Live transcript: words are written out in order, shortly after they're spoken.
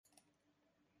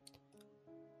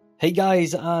Hey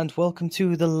guys, and welcome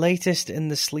to the latest in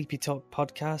the Sleepy Talk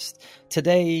podcast.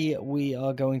 Today we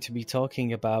are going to be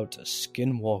talking about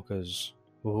skinwalkers.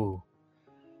 Ooh.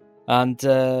 And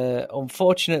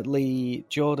unfortunately,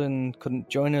 Jordan couldn't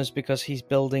join us because he's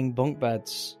building bunk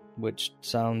beds, which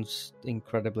sounds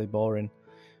incredibly boring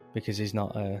because he's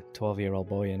not a 12-year-old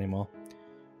boy anymore.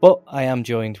 But I am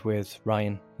joined with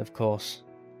Ryan, of course.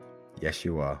 Yes,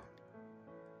 you are.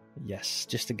 Yes,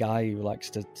 just a guy who likes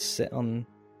to sit on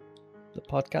the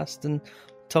podcast and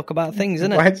talk about things,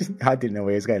 isn't it? I didn't know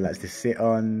where he was going. Likes to sit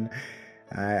on.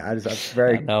 I was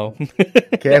very I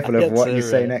careful of what you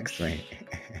say next to me.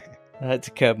 I had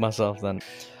to curb myself then.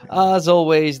 As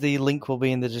always, the link will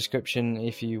be in the description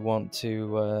if you want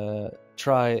to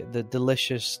try the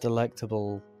delicious,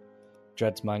 delectable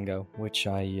Dreads Mango, which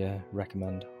I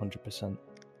recommend 100%.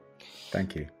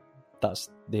 Thank you. That's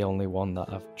the only one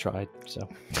that I've tried, so.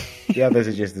 The others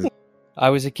are just as... I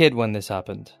was a kid when this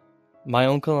happened. My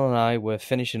uncle and I were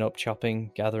finishing up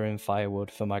chopping, gathering firewood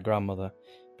for my grandmother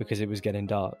because it was getting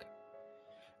dark.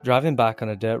 Driving back on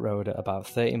a dirt road at about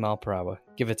 30 miles per hour,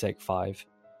 give or take 5,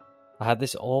 I had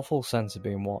this awful sense of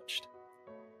being watched.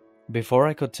 Before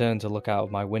I could turn to look out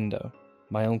of my window,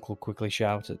 my uncle quickly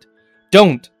shouted,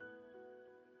 "Don't!"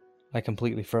 I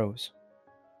completely froze.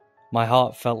 My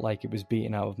heart felt like it was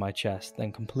beating out of my chest,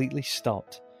 then completely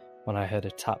stopped when I heard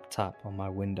a tap-tap on my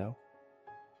window.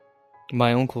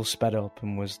 My uncle sped up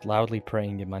and was loudly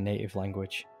praying in my native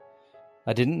language.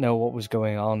 I didn't know what was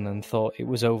going on and thought it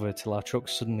was over till our truck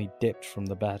suddenly dipped from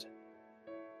the bed.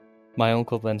 My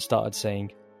uncle then started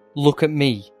saying, "Look at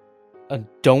me, and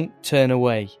don't turn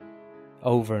away,"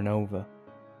 over and over.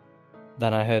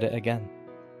 Then I heard it again.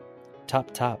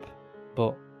 Tap tap,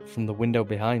 but from the window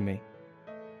behind me.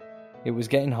 It was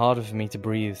getting harder for me to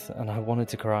breathe and I wanted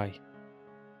to cry.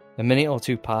 A minute or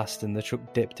two passed and the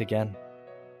truck dipped again.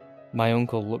 My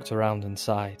uncle looked around and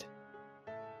sighed.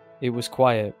 It was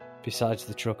quiet besides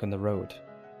the truck and the road.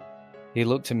 He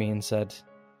looked at me and said,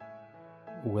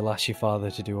 "We'll ask your father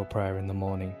to do a prayer in the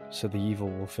morning so the evil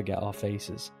will forget our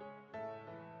faces."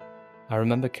 I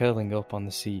remember curling up on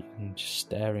the seat and just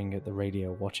staring at the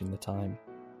radio watching the time.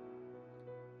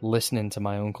 Listening to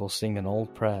my uncle sing an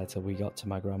old prayer till we got to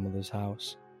my grandmother's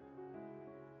house.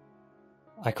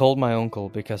 I called my uncle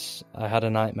because I had a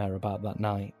nightmare about that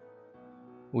night.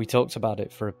 We talked about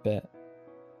it for a bit.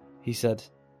 He said,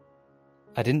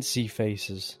 "I didn't see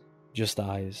faces, just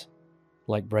eyes,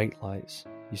 like brake lights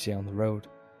you see on the road.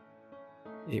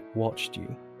 It watched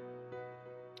you."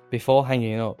 Before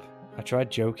hanging up, I tried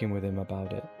joking with him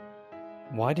about it.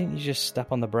 "Why didn't you just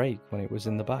step on the brake when it was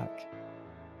in the back?"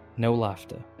 No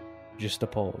laughter, just a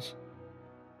pause.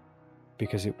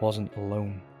 Because it wasn't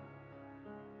alone.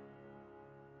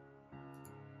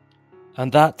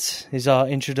 And that is our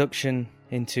introduction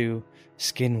into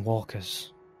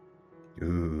skinwalkers.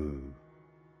 Ooh.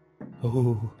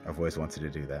 Ooh. I've always wanted to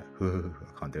do that. Ooh. I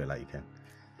can't do it like you can.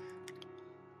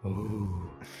 Ooh.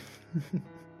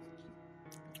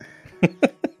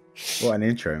 What an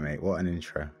intro, mate. What an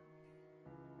intro.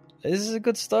 This is a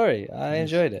good story. I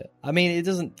enjoyed it. I mean, it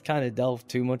doesn't kind of delve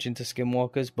too much into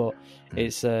skinwalkers, but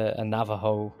it's a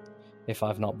Navajo, if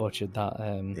I've not butchered that.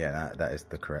 Yeah, that is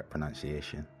the correct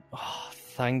pronunciation. Oh,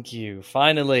 thank you.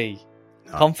 Finally.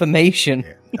 Confirmation.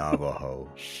 Yeah, Navajo.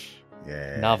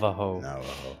 Yeah. Navajo.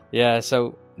 Yeah,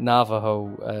 so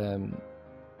Navajo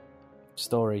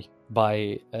story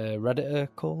by a Redditor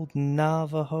called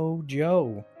Navajo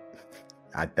Joe.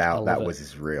 I doubt that was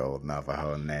his real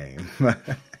Navajo name.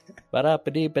 Let's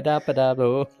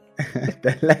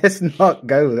not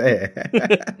go there.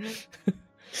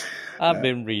 I've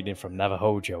been reading from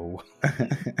Navajo Joe.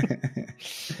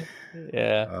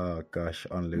 Yeah. Oh gosh,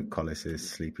 on Luke Collis's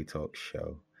Sleepy Talk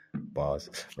show. Bars.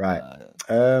 Right.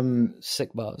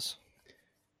 Sick bars.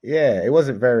 Yeah, it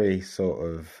wasn't very sort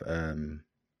of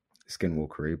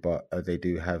skinwalkery, but they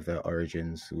do have their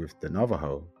origins with the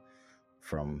Navajo,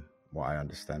 from what I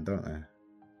understand, don't they?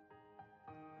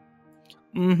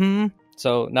 Mm-hmm.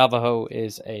 So Navajo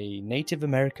is a Native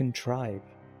American tribe,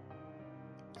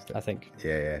 I think.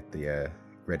 Yeah, the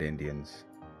Red Indians.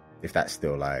 If that's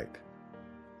still like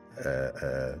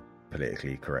a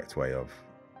politically correct way of...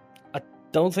 I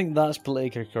don't think that's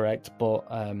politically correct, but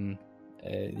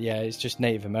yeah, it's just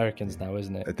Native Americans now,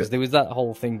 isn't it? Because there was that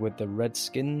whole thing with the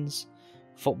Redskins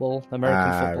American football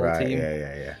team.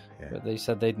 Yeah. But they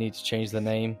said they'd need to change the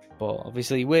name. But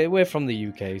obviously, we're from the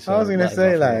UK, so I was going to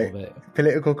say, like,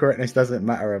 political correctness doesn't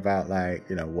matter about, like,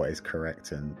 you know, what is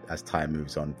correct, and as time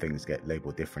moves on, things get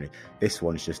labelled differently. This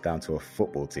one's just down to a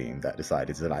football team that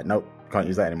decided to, like, nope, can't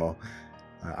use that anymore.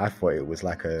 I thought it was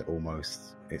like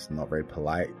almost, it's not very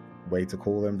polite way to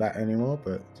call them that anymore,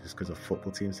 but just because a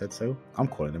football team said so, I'm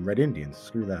calling them Red Indians.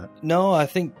 Screw that. No, I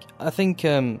think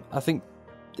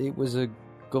it was a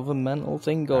governmental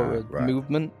thing or a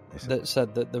movement that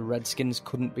said that the Redskins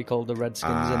couldn't be called the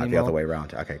Redskins anymore. The other way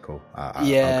around. Okay, cool. I'll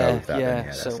go with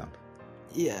that. Then.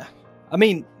 Yeah. I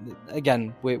mean,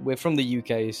 again, we're from the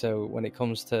UK, so when it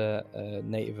comes to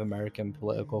Native American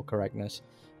political correctness,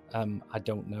 I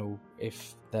don't know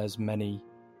if there's many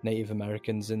Native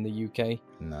Americans in the UK.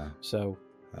 No. So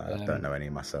I don't know any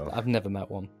myself. I've never met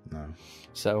one. No.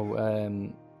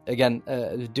 So again,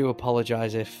 do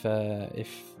apologise if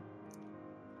that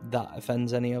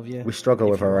offends any of you. We struggle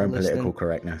with our own political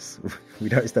correctness. We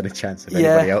don't stand a chance of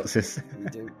anybody else's.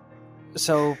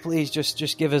 So please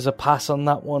just give us a pass on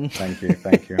that one. Thank you.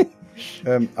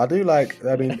 I do like.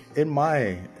 I mean, in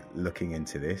my looking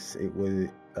into this, it was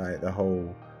like the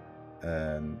whole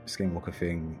Skinwalker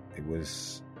thing.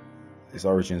 Its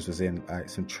origins was in like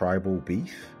some tribal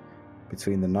beef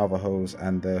between the Navajos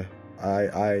and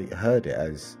I heard it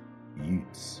as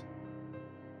Utes.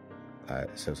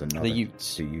 So it's another the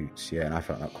Utes. The Utes, yeah, and I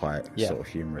found that quite sort of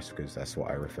humorous because that's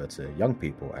what I refer to young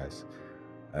people as.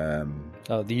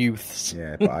 The youths.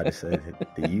 Yeah, but I just said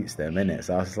the Utes them, innit?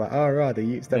 So I was just like, oh right, the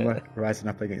Utes them were rising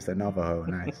up against the Navajo,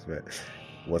 nice, but it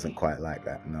wasn't quite like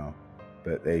that, no.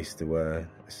 But they used to.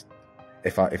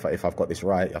 If I've got this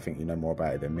right, I think you know more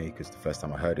about it than me because the first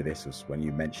time I heard of this was when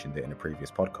you mentioned it in a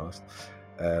previous podcast.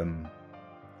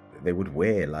 They would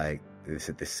wear like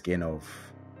the skin of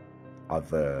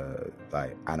other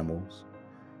like animals,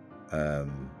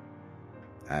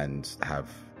 and have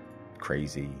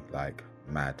crazy like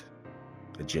mad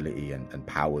agility and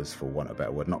powers, for want of a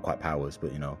better word. Not quite powers,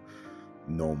 but you know,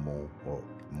 normal or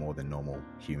more than normal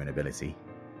human ability.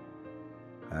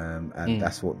 And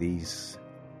that's what these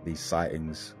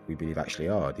sightings we believe actually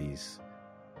are. These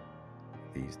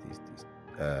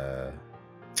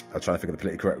I'm trying to figure the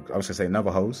politically correct. I was going to say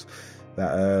Navajos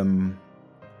that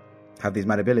have these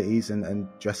mad abilities and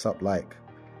dress up like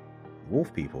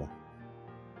wolf people.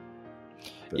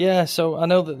 But... Yeah, so I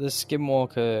know that the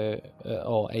Skinwalker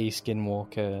or a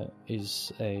Skinwalker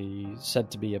is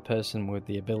said to be a person with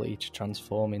the ability to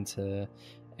transform into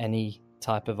any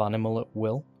type of animal at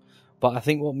will. But I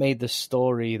think what made the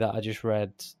story that I just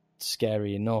read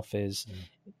scary enough is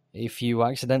if you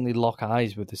accidentally lock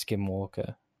eyes with the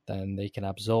Skinwalker, then they can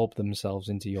absorb themselves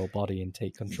into your body and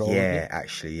take control of you. Yeah,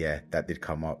 actually, yeah, that did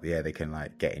come up. Yeah, they can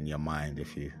like get in your mind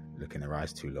if you look in their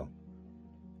eyes too long.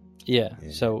 Yeah.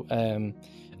 So,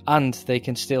 and they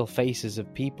can steal faces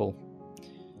of people.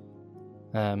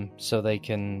 So they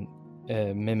can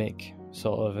mimic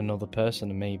sort of another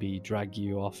person and maybe drag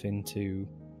you off into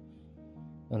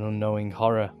an unknowing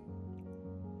horror.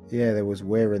 Yeah, there was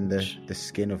wearing the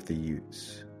skin of the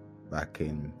Utes back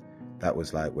in. That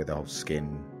was like where the whole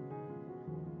skin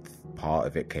part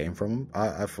of it came from.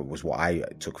 I thought was what I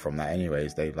took from that.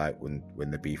 Anyways, they like when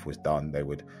the beef was done, they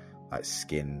would like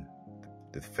skin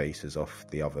the faces off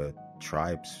the other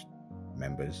tribes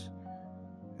members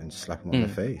and slap them on the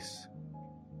face.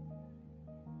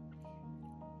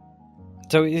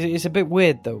 So it's a bit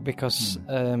weird though because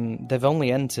they've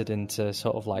only entered into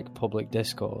sort of like public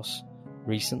discourse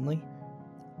recently.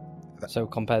 So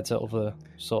compared to other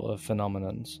sort of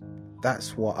phenomenons.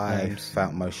 That's what I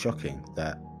found most shocking,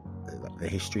 that the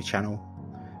History Channel,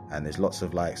 and there's lots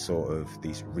of like sort of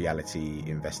these reality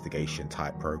investigation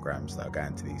type programs that are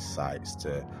going to these sites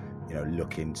to, you know,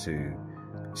 look into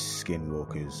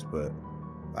skinwalkers. But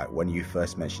like when you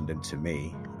first mentioned them to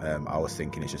me, I was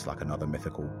thinking it's just like another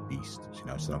mythical beast, you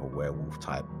know, it's another werewolf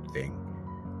type thing.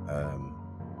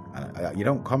 And you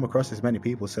don't come across as many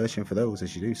people searching for those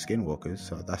as you do skinwalkers,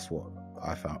 so that's what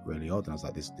I found really odd. And I was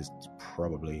like, there's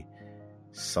probably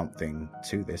something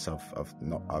to this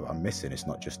I'm missing. It's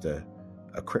not just a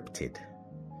cryptid,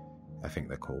 I think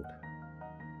they're called.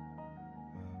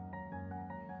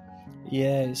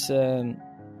 Yeah, it's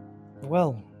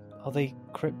well, are they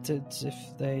cryptids if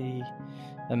they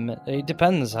it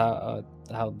depends how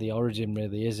the origin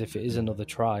really is. If it is another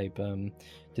tribe,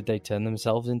 did they turn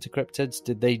themselves into cryptids?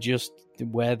 Did they just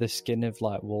wear the skin of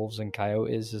like wolves and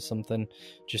coyotes or something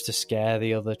just to scare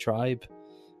the other tribe,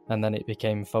 and then it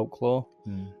became folklore?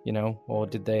 You know, or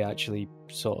did they actually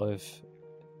sort of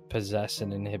possess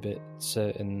and inhibit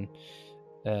certain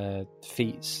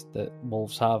feats that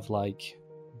wolves have, like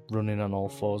running on all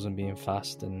fours and being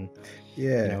fast and you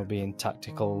know, being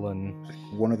tactical? And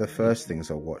one of the first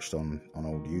things I watched on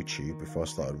old YouTube before I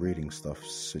started reading stuff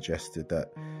suggested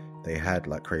that they had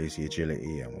like crazy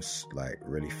agility and was like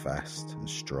really fast and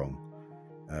strong,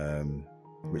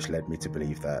 which led me to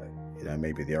believe that, you know,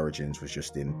 maybe the origins was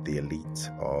just in the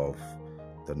elite of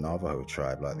the Navajo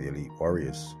tribe, like the elite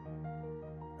warriors,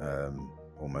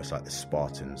 almost like the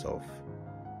Spartans of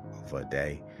a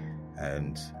day,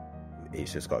 and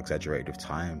it's just got exaggerated with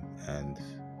time. And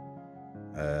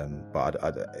but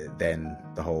then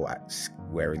the whole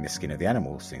wearing the skin of the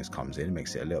animals things comes in,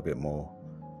 makes it a little bit more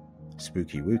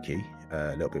spooky wooky,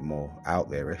 a little bit more out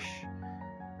there-ish.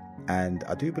 And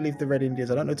I do believe the Red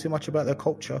Indians, I don't know too much about their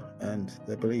culture and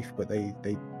their belief, but they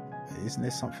isn't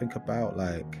there something about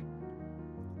like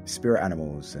spirit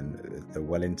animals, and they're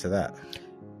well into that?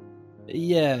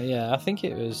 Yeah, I think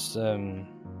it was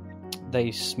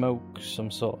they smoke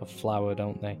some sort of flower,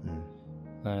 don't they?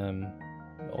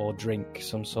 Or drink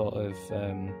some sort of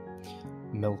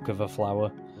milk of a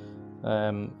flower,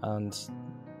 and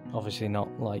obviously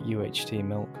not like UHT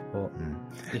milk, but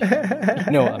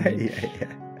you know what I mean.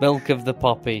 Yeah. Milk of the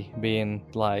poppy being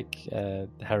like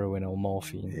heroin or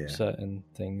morphine, Yeah. certain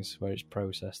things where it's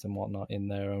processed and whatnot in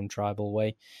their own tribal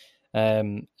way,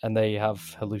 and they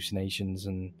have hallucinations,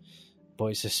 but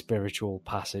it's a spiritual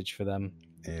passage for them.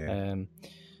 Yeah.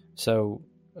 So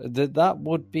that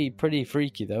would be pretty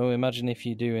freaky, though. Imagine if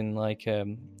you're doing like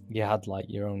you had like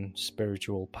your own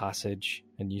spiritual passage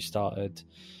and you started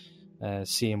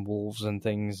seeing wolves and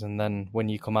things, and then when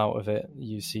you come out of it,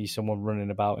 you see someone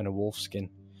running about in a wolf skin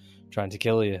trying to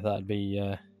kill you. That'd be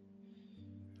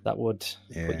that would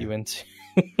put you into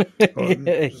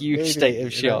a huge state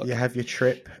of shock. You have your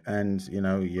trip, and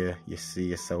you see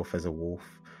yourself as a wolf,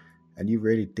 and you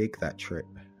really dig that trip.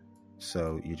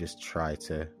 So you just try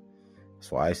to.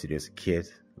 That's what I used to do as a kid.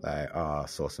 Like, I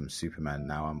saw some Superman.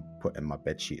 Now I'm putting my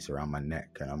bed sheets around my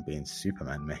neck, and I'm being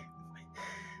Superman, mate.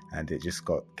 And it just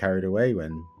got carried away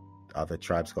when other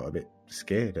tribes got a bit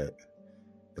scared at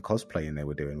the cosplaying they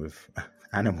were doing with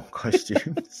animal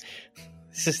costumes.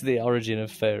 This is the origin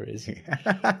of furries.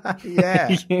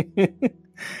 Yeah.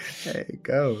 There you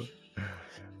go.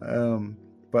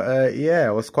 But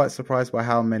I was quite surprised by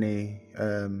how many.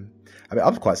 I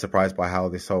was quite surprised by how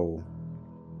this whole.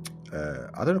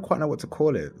 I don't quite know what to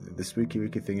call it. The spooky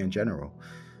wooky thing in general.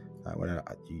 When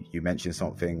you mention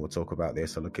something, we'll talk about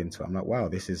this or look into it. I'm like, wow,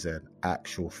 this is an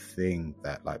actual thing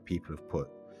that like people have put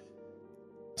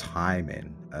time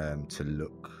in to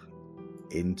look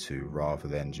into, rather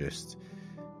than just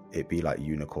it be like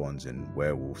unicorns and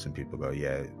werewolves and people go,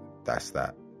 yeah, that's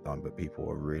that. But people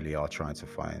really are trying to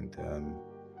find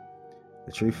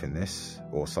the truth in this,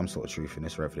 or some sort of truth in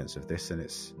this, or evidence of this, and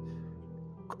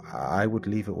I would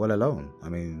leave it well alone. I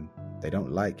mean, they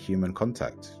don't like human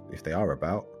contact. If they are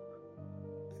about,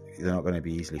 they're not going to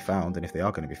be easily found, and if they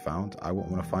are going to be found, I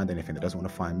won't want to find anything that doesn't want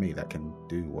to find me that can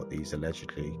do what these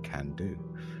allegedly can do.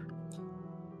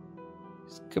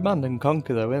 It's command and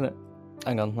conquer, though, isn't it?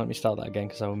 Hang on, let me start that again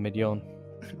because I was mid-yawn.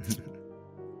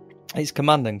 It's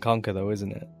command and conquer, though,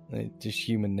 isn't it? It's just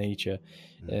human nature.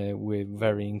 We're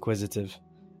very inquisitive,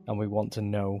 and we want to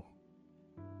know.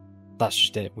 That's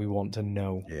just it. We want to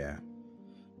know. Yeah.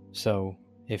 So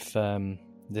if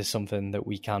there's something that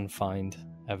we can find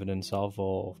evidence of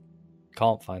or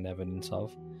can't find evidence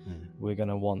of, we're going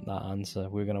to want that answer.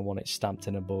 We're going to want it stamped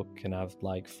in a book and have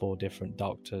like 4 different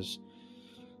doctors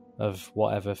of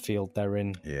whatever field they're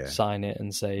in sign it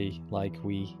and say, like,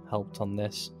 we helped on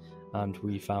this and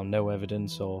we found no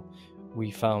evidence, or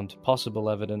we found possible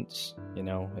evidence.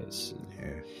 It's...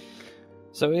 Yeah.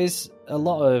 So it is a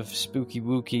lot of spooky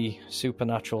wooky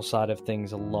supernatural side of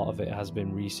things. A lot of it has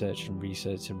been researched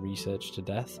to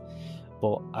death.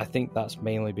 But I think that's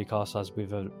mainly because as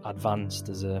we've advanced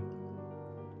as a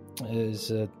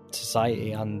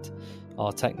society, and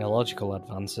our technological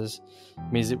advances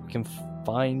means that we can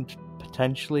find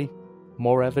potentially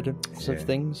more evidence of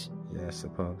things. Yeah, I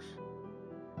suppose.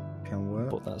 Can work.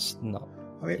 But that's not...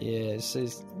 I mean, it's...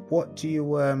 What do you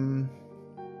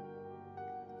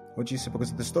say?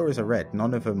 Because the stories I read,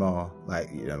 none of them are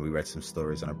like, we read some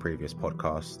stories on a previous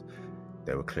podcast.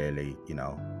 They were clearly,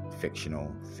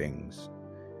 fictional things.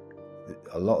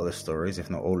 A lot of the stories, if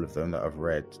not all of them that I've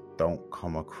read, don't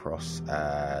come across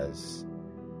as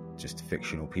just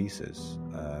fictional pieces.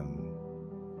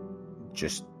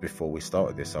 Just before we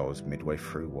started this, I was midway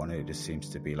through one, and it just seems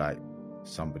to be like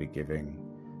somebody giving,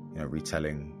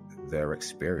 retelling their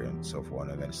experience of one,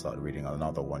 and then started reading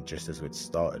another one just as we'd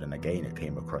started, and again it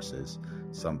came across as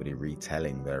somebody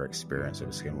retelling their experience of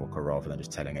a skinwalker rather than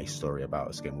just telling a story about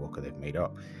a skinwalker they've made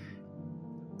up.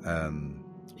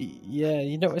 Yeah,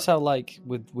 you notice how like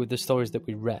with the stories that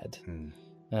we read,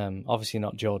 obviously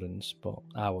not Jordan's but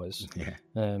ours,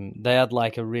 they had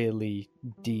like a really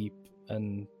deep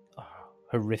and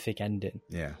horrific ending.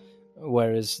 Yeah.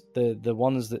 Whereas the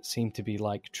ones that seem to be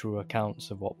like true accounts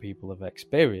of what people have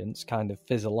experienced kind of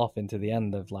fizzle off into the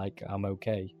end of like, I'm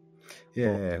okay.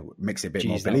 Yeah, makes it a bit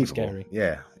more geez, that was believable. scary.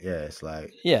 Yeah, it's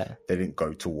like Yeah, they didn't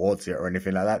go towards it or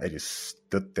anything like that. They just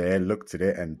stood there, looked at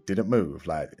it, and didn't move.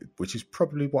 Like, which is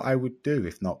probably what I would do,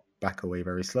 if not back away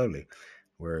very slowly.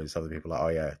 Whereas other people are like, oh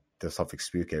yeah, there's something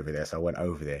spooky over there, so I went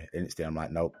over there. Instantly, I'm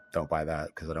like, nope, don't buy that,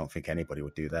 because I don't think anybody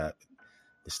would do that.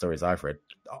 The stories I've read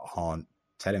aren't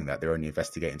telling that. They're only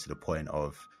investigating to the point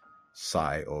of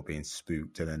sight or being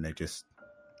spooked, and then they just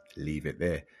leave it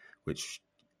there, which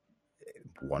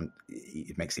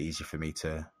it makes it easier for me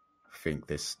to think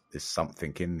there's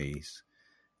something in these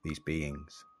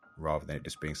beings, rather than it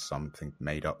just being something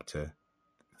made up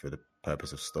for the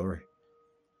purpose of story.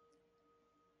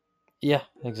 yeah,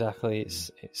 exactly.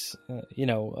 It's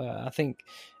I think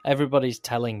everybody's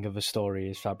telling of a story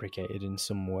is fabricated in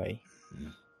some way,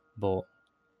 but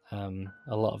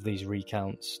a lot of these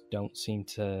recounts don't seem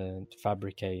to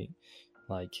fabricate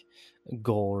like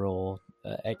gore or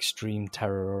extreme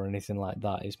terror or anything like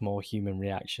that. It's more human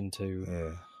reaction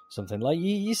to something. Like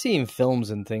you see in films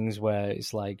and things where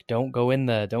it's like, don't go in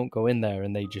there,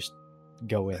 and they just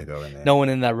go in. They go in there. No one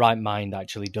in their right mind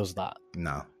actually does that.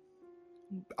 No.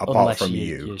 Apart Unless from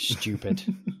you're stupid.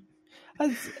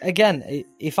 Again,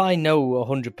 if I know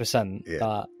 100%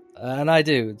 that, and I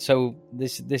do, so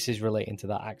this is relating to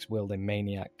that axe-wielding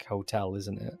maniac hotel,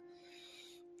 isn't it?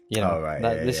 You know,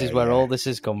 this is where all this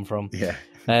has come from. Yeah.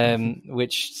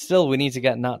 Which still, we need to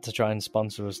get Nat to try and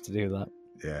sponsor us to do that.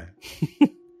 Yeah.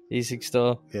 E6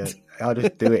 store. Yeah, I'll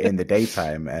just do it in the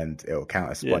daytime, and it'll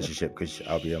count as sponsorship because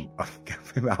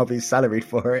I'll be salaried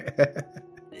for it.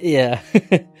 Yeah.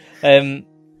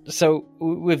 So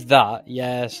with that,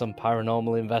 some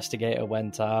paranormal investigator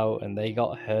went out and they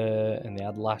got hurt and they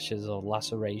had lashes or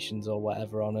lacerations or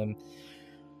whatever on them.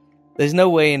 There's no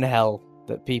way in hell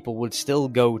that people would still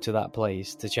go to that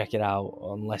place to check it out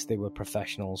unless they were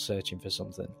professionals searching for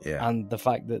something. Yeah. And the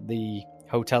fact that the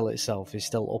hotel itself is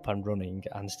still up and running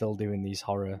and still doing these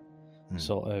horror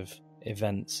sort of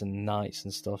events and nights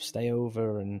and stuff, stay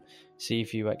over and see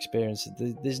if you experience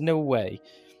it. There's no way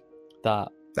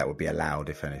that would be allowed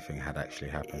if anything had actually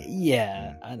happened.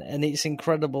 Yeah, and it's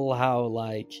incredible how,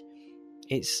 like,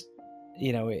 it's,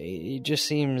 it just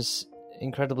seems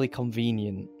incredibly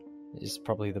convenient, is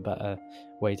probably the better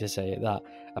way to say it, that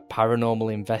a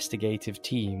paranormal investigative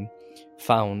team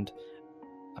found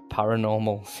a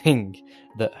paranormal thing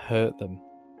that hurt them.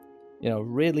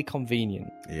 Really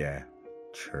convenient. Yeah,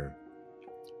 true.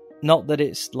 Not that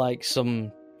it's like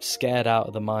some scared out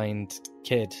of the mind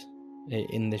kid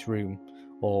in this room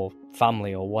or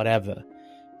family or whatever,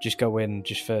 just go in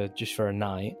just for a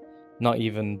night, not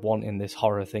even wanting this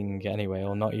horror thing anyway,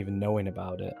 or not even knowing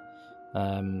about it,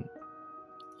 and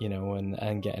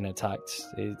getting attacked.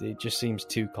 It just seems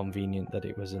too convenient that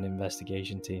it was an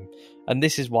investigation team. And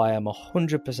this is why I'm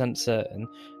 100% certain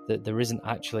that there isn't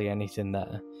actually anything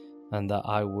there, and that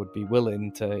I would be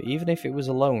willing to, even if it was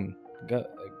alone,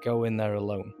 go in there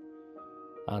alone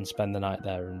and spend the night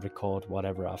there and record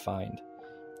whatever I find.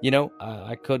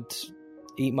 I could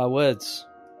eat my words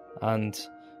and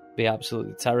be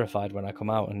absolutely terrified when I come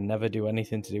out and never do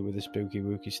anything to do with the spooky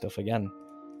wooky stuff again.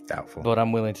 Doubtful. But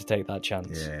I'm willing to take that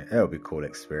chance. Yeah, it'll be a cool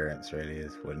experience, really,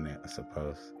 wouldn't it? I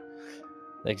suppose.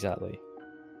 Exactly.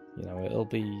 It'll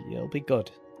be good.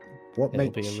 What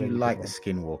makes you like the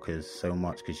Skinwalkers so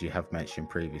much? Because you have mentioned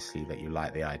previously that you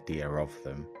like the idea of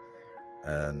them.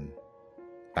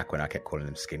 Back when I kept calling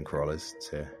them skin crawlers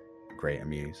to great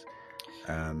amuse.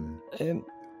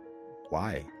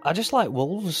 Why? I just like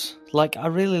wolves. Like, I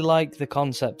really like the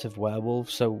concept of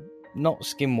werewolves. So not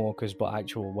skinwalkers, but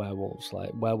actual werewolves.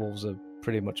 Like, werewolves are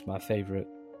pretty much my favourite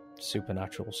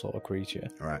supernatural sort of creature.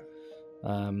 Right.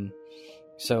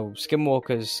 So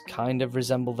skinwalkers kind of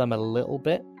resemble them a little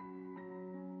bit.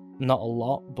 Not a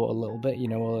lot, but a little bit.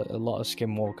 A lot of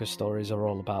skinwalker stories are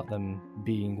all about them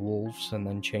being wolves and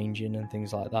then changing and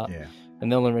things like that. Yeah.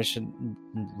 And the only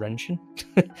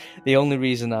the only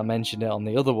reason I mentioned it on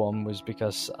the other one was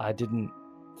because I didn't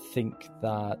think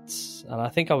that, and I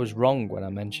think I was wrong when I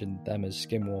mentioned them as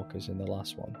skinwalkers in the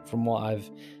last one. From what I've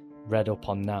read up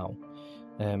on now,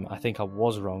 I think I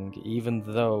was wrong, even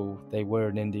though they were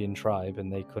an Indian tribe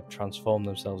and they could transform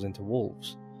themselves into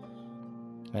wolves.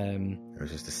 It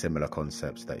was just a similar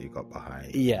concept that you got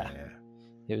behind. Yeah.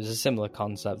 It was a similar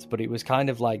concept, but it was kind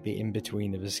of like the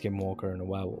in-between of a skinwalker and a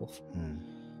werewolf,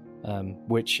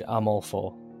 which I'm all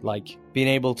for. Like, being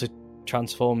able to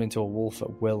transform into a wolf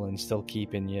at will and still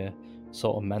keep in your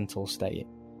sort of mental state.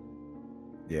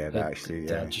 Yeah,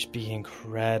 that'd just be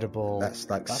incredible. That's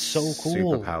so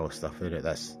cool. Superpower stuff, isn't it?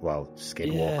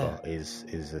 Skinwalker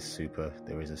is a super.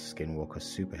 There is a Skinwalker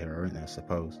superhero, isn't there? I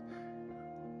suppose.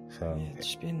 So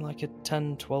just being like a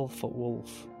 10, 12 foot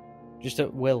wolf just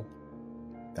at will.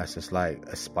 That's just like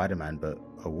a Spider-Man, but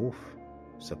a wolf,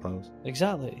 suppose.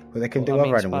 Exactly. But they can do I other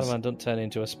mean, animals. Spider-Man don't turn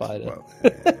into a spider. Well,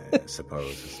 I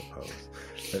suppose.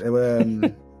 But they were,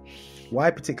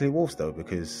 why particularly wolves, though?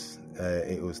 Because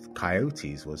it was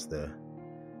coyotes was the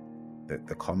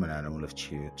common animal of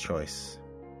choice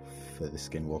for the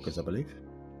skinwalkers, I believe.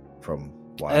 From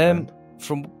what I've learned.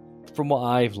 From what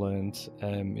I've learned,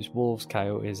 it's wolves,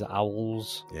 coyotes,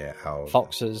 owls, owls,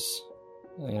 foxes,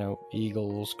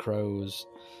 eagles, crows.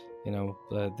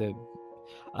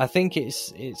 I think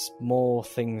it's more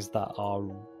things that are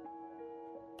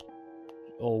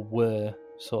or were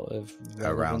sort of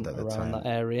around at the time. That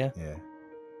area. Yeah.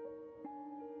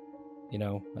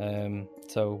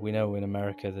 So we know in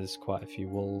America there's quite a few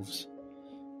wolves.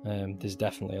 There's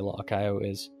definitely a lot of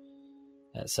coyotes,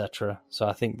 etc. So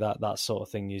I think that sort of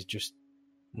thing is just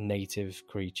native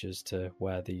creatures to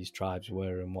where these tribes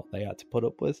were and what they had to put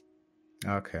up with.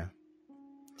 Okay.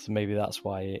 So maybe that's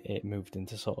why it moved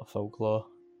into sort of folklore.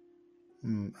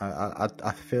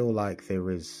 I feel like there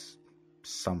is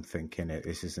something in it.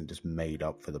 This isn't just made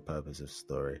up for the purpose of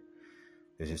story.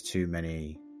 There's just too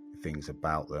many things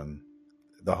about them.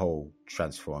 The whole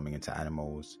transforming into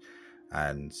animals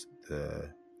and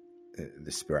the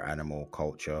spirit animal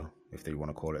culture, if you want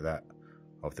to call it that,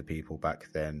 of the people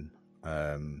back then.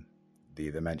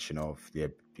 The mention of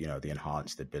the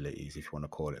enhanced abilities, if you want to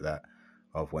call it that,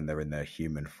 of when they're in their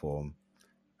human form,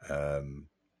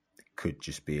 could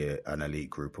just be an elite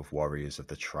group of warriors of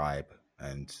the tribe,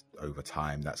 and over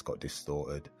time that's got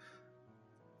distorted.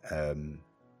 I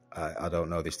don't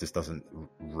know, this just doesn't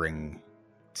ring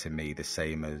to me the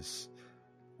same as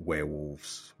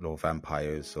werewolves or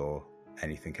vampires or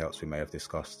anything else we may have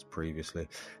discussed previously.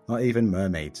 Not even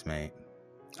mermaids, mate.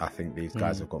 I think these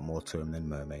guys have got more to them than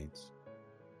mermaids.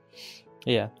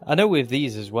 Yeah, I know with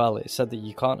these as well, it said that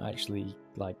you can't actually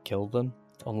kill them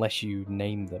unless you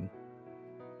name them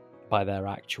by their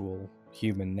actual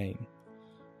human name,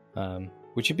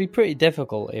 which would be pretty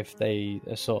difficult if they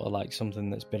are sort of like something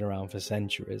that's been around for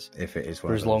centuries. If it is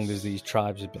for as long as these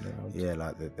tribes have been around. Yeah,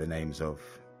 like the names of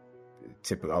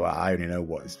typical. I only know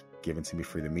what is given to me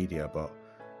through the media, but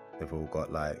they've all got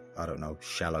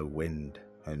Shallow Wind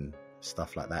and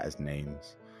stuff like that as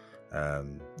names.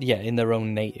 In their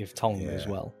own native tongue as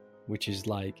well, which is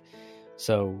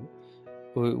so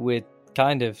we're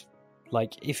kind of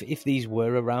if these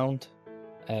were around,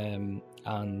 and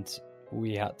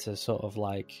we had to sort of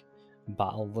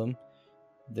battle them,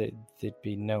 there'd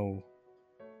be no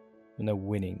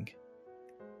winning.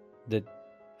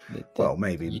 Well,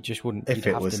 maybe you just wouldn't. If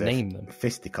you'd it was to name them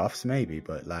fisticuffs, maybe,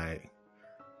 but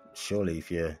surely if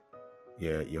you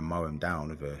mow them down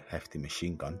with a hefty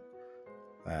machine gun,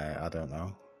 I don't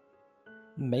know.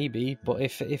 Maybe, but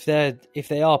if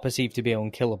they are perceived to be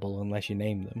unkillable unless you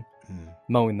name them,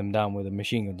 mowing them down with a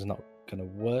machine gun's not going to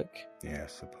work. Yeah, I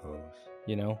suppose.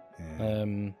 Yeah.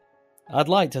 I'd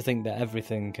like to think that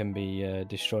everything can be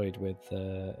destroyed with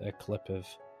a clip of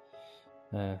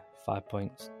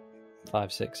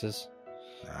 5.56s.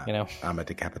 I'm a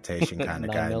decapitation kind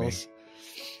of guy. Mils.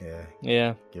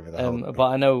 Yeah. Give it the but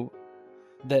I know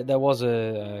that there was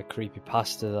a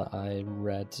creepypasta that I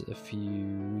read a few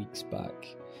weeks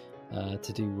back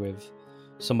to do with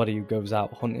somebody who goes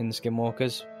out hunting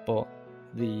skinwalkers, but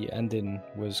the ending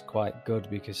was quite good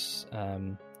because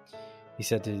he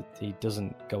said he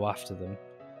doesn't go after them.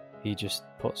 He just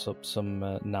puts up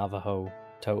some Navajo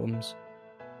totems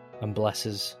and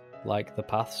blesses the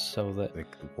paths so that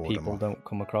people don't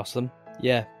come across them.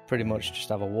 Yeah, pretty much just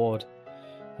have a ward.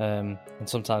 And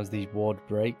sometimes these wards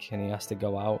break and he has to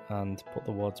go out and put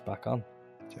the wards back on.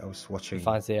 I was watching... He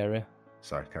finds the area.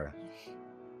 Sorry, Karen.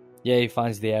 Yeah, he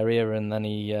finds the area and then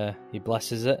he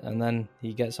blesses it and then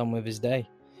he gets on with his day.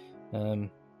 And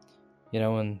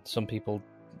some people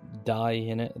die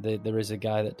in it. There is a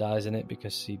guy that dies in it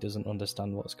because he doesn't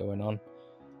understand what's going on.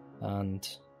 And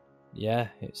yeah,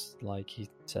 it's he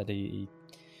said he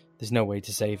there's no way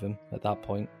to save him at that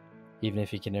point. Even if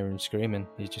he can hear him screaming,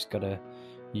 he's just got to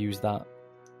use that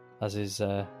as his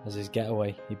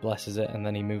getaway. He blesses it and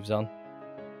then he moves on.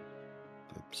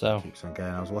 So keeps on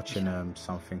going. I was watching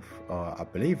something. I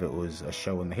believe it was a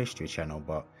show on the History Channel,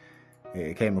 but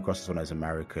it came across as one of those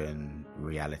American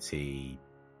reality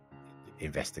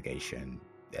investigation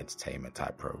entertainment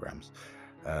type programs.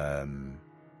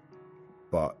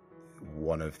 But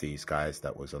one of these guys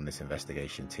that was on this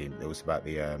investigation team, it was about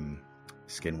the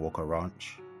Skinwalker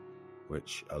Ranch,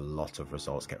 which a lot of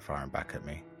results kept firing back at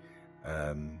me.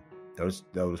 Those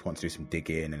want to do some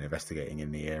digging and investigating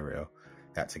in the area.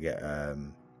 They had to get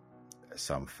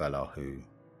some fella who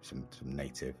some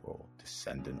native or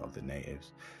descendant of the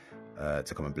natives,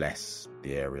 to come and bless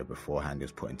the area beforehand. He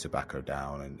was putting tobacco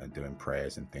down and doing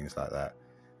prayers and things like that.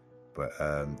 But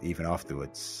even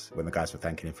afterwards, when the guys were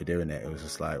thanking him for doing it, it was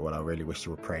just like, well, I really wish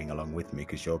you were praying along with me,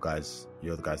 because you're the guys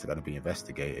that are going to be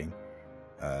investigating.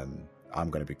 I'm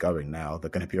going to be going now. They're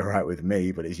going to be all right with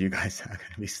me, but it's you guys that are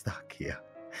going to be stuck here.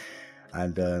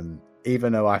 And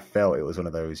even though I felt it was one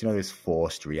of those, those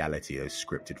forced reality, those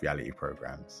scripted reality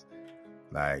programs,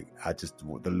 like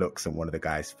the looks on one of the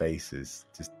guys' faces,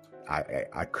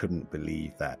 I couldn't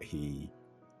believe that he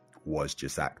was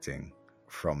just acting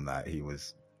from that. He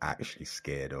was actually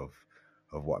scared of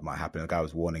what might happen. The guy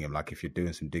was warning him, like, if you're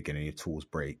doing some digging and your tools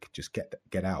break, just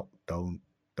get out. Don't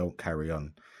carry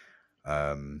on.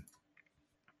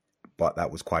 But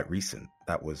that was quite recent.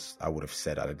 That was, I would have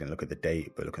said, I didn't look at the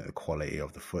date, but looking at the quality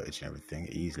of the footage and everything,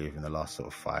 easily within the last sort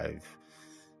of 5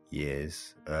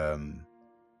 years.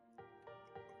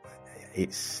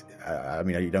 It's, I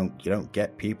mean, you don't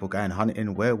get people going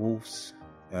hunting werewolves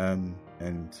and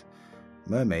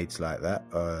mermaids like that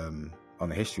on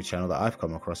the History Channel that I've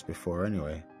come across before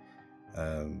anyway,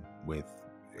 with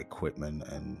equipment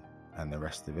and the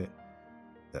rest of it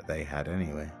that they had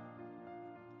anyway.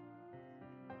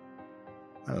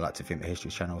 I like to think the History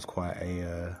Channel is quite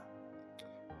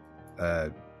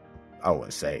I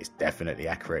wouldn't say it's definitely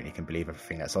accurate and you can believe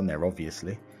everything that's on there,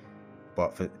 obviously,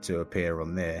 but to appear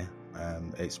on there,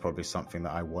 it's probably something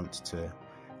that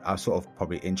I'm sort of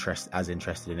probably as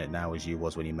interested in it now as you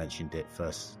was when you mentioned it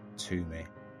first to me,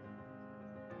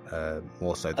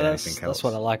 more so than anything else. That's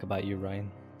what I like about you,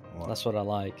 Ryan. What? That's what I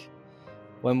like.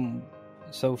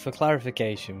 So for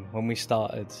clarification, when we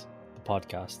started the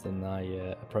podcast and I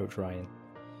approached Ryan,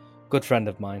 good friend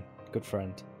of mine,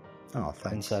 oh, thanks,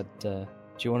 and said, do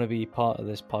you want to be part of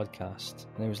this podcast?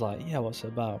 And he was like, yeah, what's it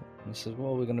about? And I said,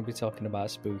 well, we're going to be talking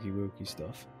about spooky wooky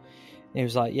stuff. And he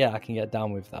was like, yeah, I can get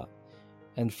down with that.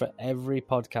 And for every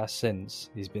podcast since,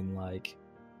 he's been like,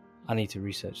 I need to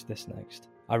research this next.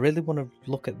 I really want to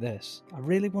look at this. I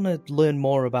really want to learn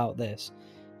more about this.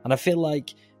 And I feel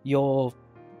like you're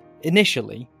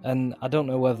initially, and I don't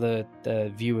know whether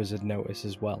the viewers had noticed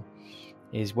as well,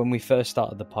 is when we first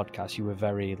started the podcast, you were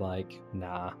very like,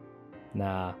 nah.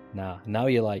 Now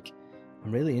you're like,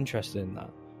 I'm really interested in that.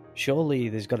 Surely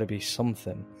there's got to be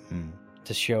something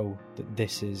to show that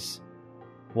this is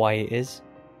why it is.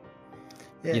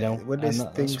 Yeah, when there's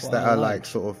things that are like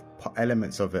sort of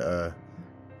elements of it are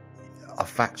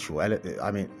factual.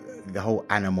 I mean, the whole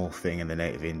animal thing and the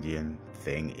native Indian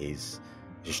thing is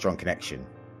a strong connection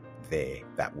there.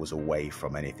 That was away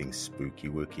from anything spooky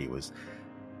wooky. It was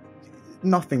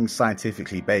nothing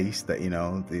scientifically based, that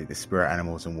the spirit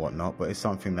animals and whatnot, but it's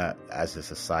something that as a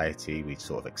society we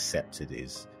sort of accepted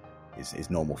is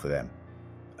normal for them.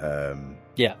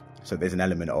 So there's an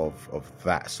element of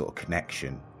that sort of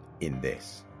connection in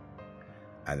this,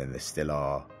 and then there still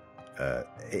are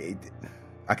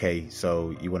okay,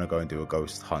 so you want to go and do a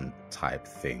ghost hunt type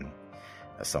thing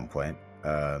at some point.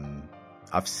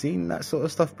 I've seen that sort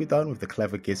of stuff be done with the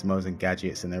clever gizmos and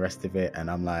gadgets and the rest of it, and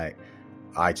I'm like,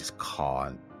 I just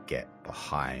can't get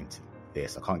behind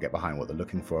this. I can't get behind what they're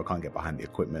looking for. I can't get behind the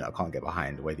equipment. I can't get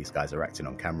behind the way these guys are acting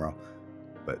on camera.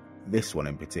 But this one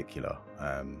in particular,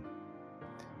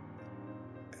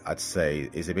 I'd say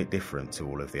is a bit different to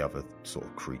all of the other sort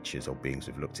of creatures or beings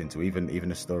we've looked into. Even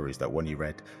the stories, that one you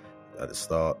read at the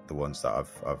start, the ones that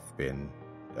I've been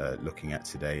looking at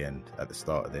today and at the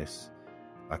start of this,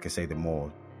 like I say, they're more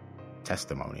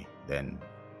testimony than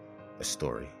a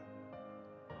story.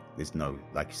 There's no,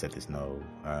 like you said, there's no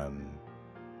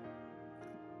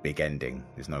big ending.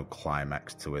 There's no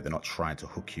climax to it. They're not trying to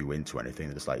hook you into anything.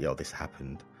 They're just like, yo, this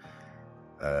happened.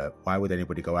 Why would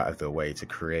anybody go out of their way to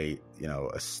create,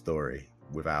 a story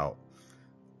without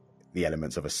the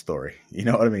elements of a story? You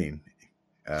know what I mean?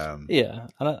 Yeah,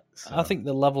 and I think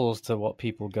the levels to what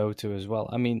people go to as well.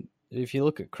 I mean, if you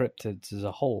look at cryptids as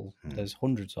a whole, there's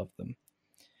hundreds of them.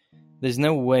 There's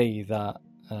no way that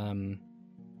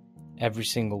every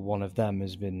single one of them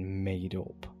has been made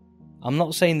up. I'm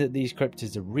not saying that these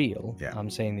cryptids are real. Yeah. I'm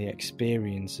saying the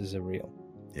experiences are real.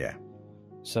 Yeah.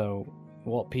 So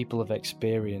what people have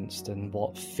experienced and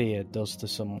what fear does to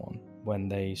someone when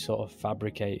they sort of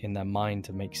fabricate in their mind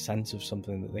to make sense of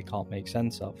something that they can't make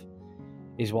sense of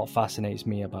is what fascinates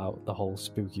me about the whole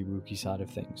spooky wooky side of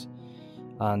things.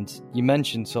 And you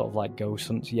mentioned sort of like ghost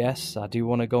hunts. Yes, I do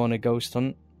want to go on a ghost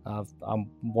hunt.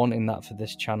 I'm wanting that for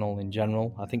this channel in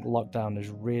general. I think lockdown has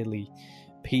really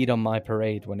peed on my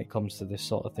parade when it comes to this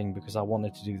sort of thing, because I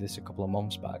wanted to do this a couple of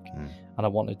months back and I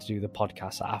wanted to do the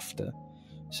podcast after.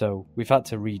 So we've had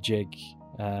to rejig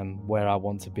where I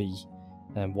want to be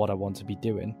and what I want to be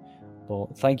doing.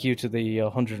 But thank you to the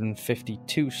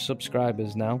 152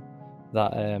 subscribers now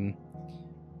that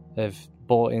have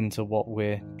bought into what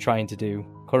we're trying to do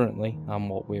currently and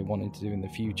what we're wanting to do in the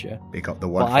future. Big up the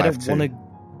 152. But I don't want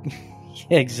to...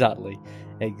 Exactly.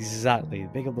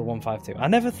 Big up the 152. I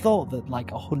never thought that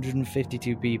like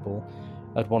 152 people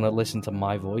would want to listen to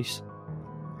my voice.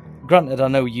 Granted, I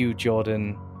know you,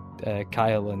 Jordan,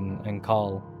 Kyle and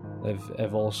Carl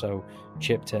have also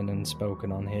chipped in and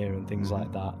spoken on here and things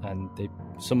like that, and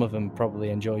some of them probably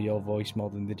enjoy your voice more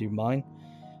than they do mine.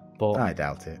 But I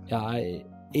doubt it.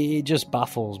 It just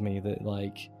baffles me that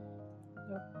like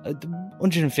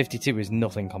 152 is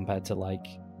nothing compared to like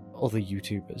other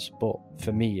YouTubers, but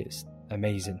for me it's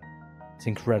amazing. It's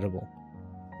incredible.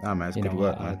 Oh man, it's good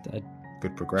work, man.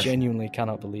 Good progression. Genuinely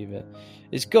cannot believe it.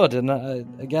 It's good, and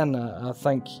again, I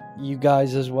thank you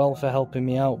guys as well for helping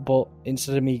me out. But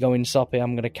instead of me going soppy,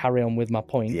 I'm going to carry on with my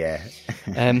point. Yeah.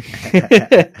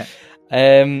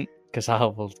 Because I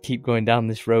will keep going down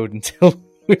this road until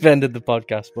we've ended the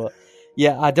podcast. But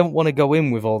yeah, I don't want to go in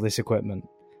with all this equipment.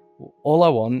 All I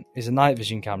want is a night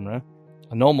vision camera,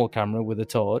 a normal camera with a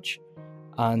torch,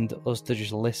 and us to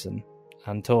just listen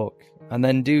and talk, and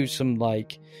then do some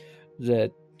like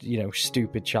the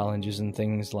stupid challenges and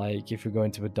things. Like if we go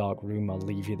into a dark room, I'll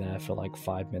leave you there for like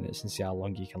 5 minutes and see how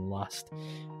long you can last,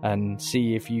 and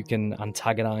see if you can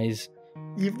antagonize.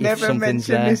 You've never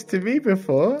mentioned this to me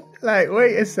before. Like,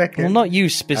 wait a second. Well, not you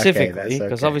specifically,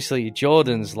 because obviously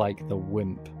Jordan's like the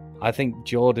wimp. I think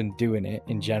Jordan doing it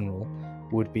in general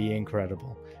would be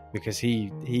incredible, because he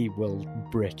will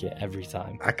brick it every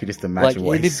time. I could just imagine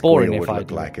what his squeal would look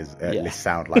like,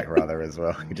 sound like rather as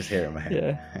well. I could just hear it in my head.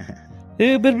 Yeah.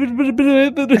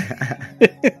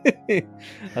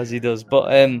 As he does. But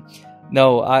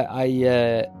no,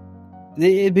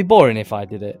 it'd be boring if I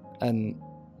did it, and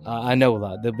I know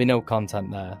that there'll be no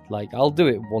content there. Like, I'll do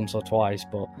it once or twice,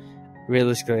 but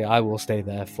realistically I will stay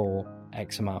there for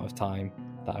X amount of time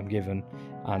that I'm given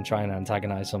and try and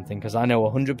antagonize something, because I know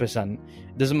 100%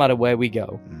 it doesn't matter where we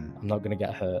go, I'm not going to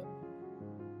get hurt.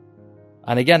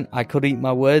 And again, I could eat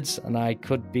my words, and I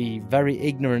could be very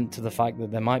ignorant to the fact that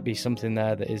there might be something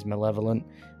there that is malevolent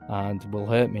and will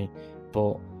hurt me.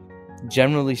 But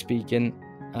generally speaking,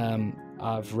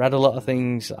 I've read a lot of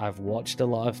things, I've watched a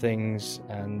lot of things,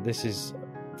 and this is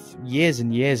years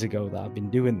and years ago that I've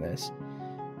been doing this,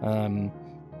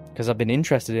 because I've been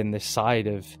interested in this side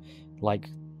of like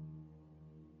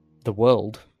the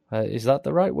world. Is that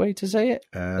the right way to say it?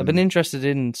 I've been interested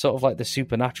in sort of like the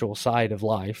supernatural side of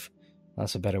life.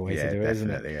 That's a better way to do it, isn't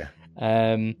it? Yeah.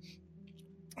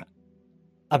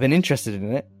 I've been interested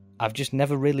in it. I've just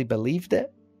never really believed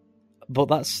it. But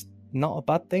that's not a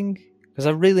bad thing, because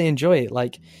I really enjoy it.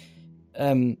 Like,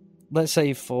 let's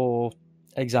say, for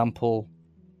example,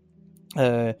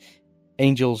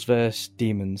 angels versus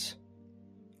demons.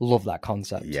 Love that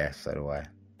concept. Yes, so do I.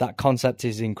 That concept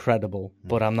is incredible,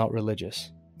 but I'm not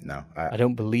religious. No. I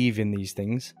don't believe in these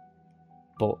things.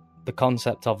 But the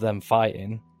concept of them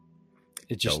fighting,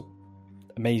 it's just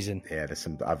amazing. Yeah,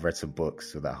 I've read some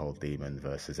books with that whole demon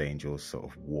versus angels sort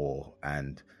of war,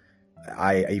 and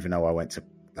even though I went to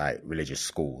like religious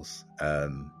schools,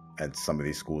 and some of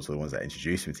these schools were the ones that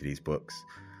introduced me to these books,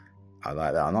 I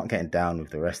like that. I'm not getting down with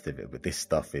the rest of it, but this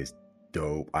stuff is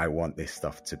dope. I want this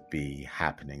stuff to be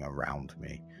happening around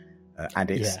me,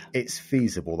 and it's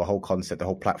feasible. The whole concept, the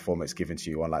whole platform it's given to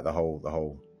you on like the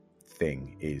whole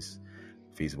thing is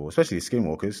feasible, especially the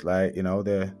skinwalkers. Like,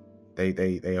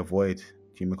 they avoid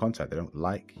human contact. They don't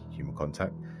like human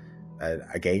contact.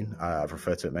 Again, I've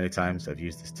referred to it many times. I've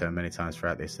used this term many times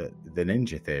throughout this. The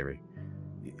ninja theory.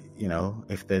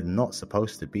 If they're not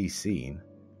supposed to be seen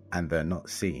and they're not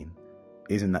seen,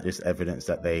 isn't that just evidence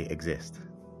that they exist?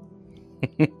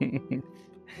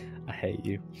 I hate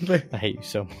you. I hate you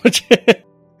so much.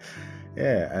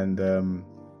 Yeah, and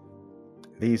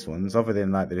these ones, other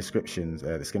than like the descriptions,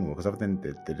 the skinwalkers, other than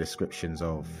the descriptions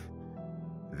of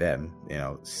them,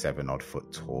 7 odd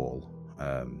foot tall,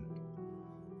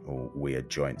 or weird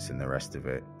joints and the rest of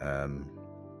it.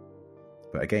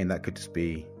 But again, that could just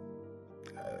be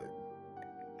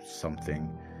something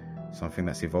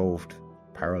that's evolved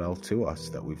parallel to us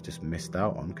that we've just missed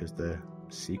out on because they're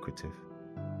secretive.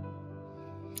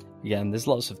 Yeah, and there's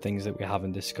lots of things that we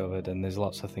haven't discovered, and there's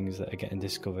lots of things that are getting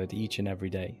discovered each and every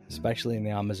day, especially in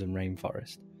the Amazon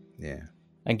rainforest. Yeah.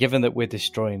 And given that we're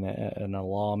destroying it at an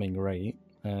alarming rate,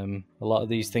 a lot of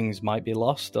these things might be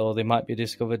lost, or they might be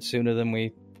discovered sooner than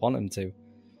we want them to.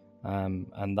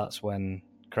 And that's when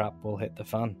crap will hit the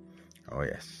fan. Oh,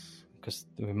 yes. Because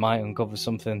we might uncover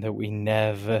something that we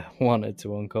never wanted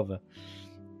to uncover.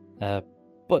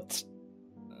 But,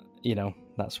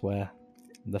 that's where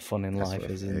the fun in life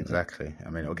is, isn't it? Exactly. I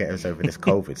mean, it'll get us over this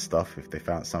COVID stuff if they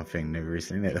found something new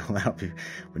recently. It'll help you.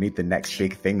 We need the next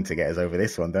big thing to get us over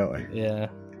this one, don't we? Yeah.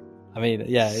 I mean,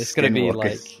 yeah, it's going to be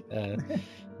like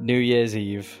New Year's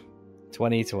Eve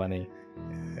 2020.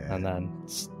 Yeah. And then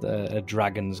a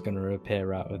dragon's going to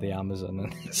appear out of the Amazon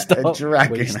and start a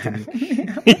dragon.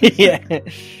 Yeah.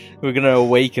 We're going to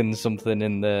awaken something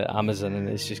in the Amazon and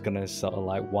it's just going to sort of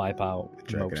like wipe out. The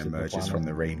dragon emerges from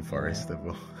the rainforest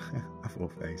of all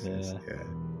places. Yeah.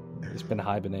 It's been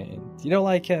hibernating. You know,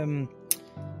 like,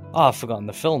 I've forgotten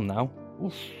the film now.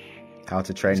 Oof. How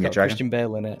to Train Your Dragon? Christian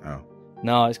Bale in it. Oh.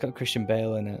 No, it's got Christian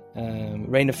Bale in it.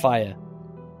 Reign of Fire.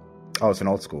 Oh, it's an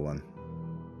old school one.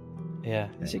 Yeah.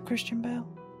 Is it Christian Bale?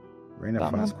 Reign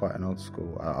of Fire is quite an old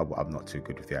school. I'm not too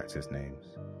good with the actors' names.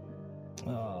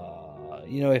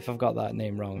 You know, if I've got that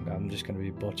name wrong, I'm just going to be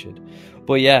butchered.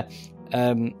 But yeah,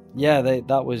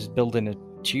 that was building a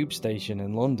tube station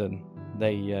in London.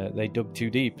 They dug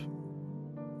too deep,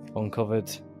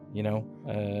 uncovered, you know,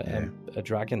 a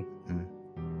dragon,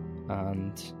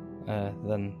 and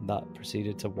then that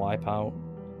proceeded to wipe out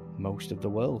most of the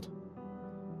world.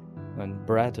 And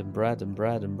bread,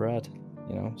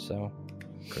 you know, so...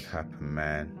 Could happen,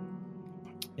 man.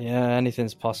 Yeah,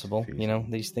 anything's possible. You know,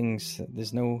 these things,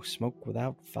 there's no smoke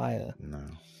without fire. No.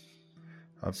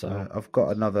 I've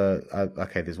got another...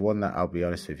 okay, there's one that, I'll be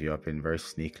honest with you, I've been very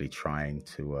sneakily trying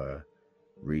to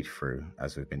read through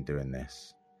as we've been doing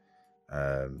this.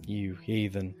 You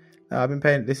heathen. No, I've been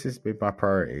paying... This has been my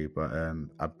priority, but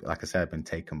like I said, I've been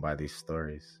taken by these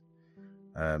stories.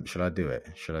 Should I do it?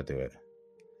 Just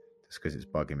because it's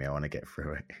bugging me, I want to get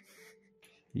through it.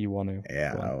 You want to?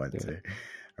 Yeah, I want to.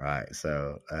 Right,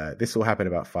 so this all happened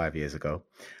about 5 years ago.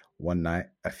 One night,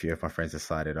 a few of my friends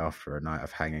decided after a night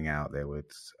of hanging out, they would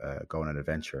go on an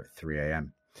adventure at 3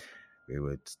 a.m.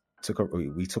 We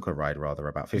took a ride rather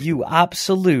about 50. You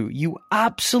absolute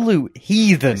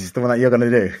heathen. This is the one that you're going to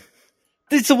do.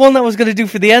 This is the one that I was going to do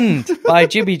for the end by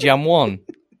Jibby Jam 1.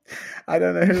 I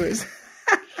don't know who it's.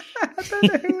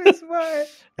 By.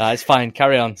 No, it's fine.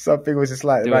 Carry on. Something was just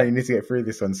like, man, you need to get through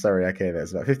this one. Sorry, okay,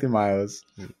 that's about 50 miles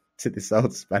to this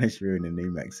old Spanish ruin in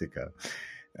New Mexico.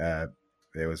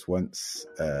 There was once,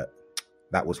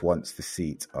 that was once the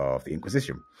seat of the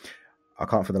Inquisition. I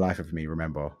can't for the life of me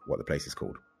remember what the place is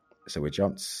called. So we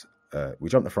jumped the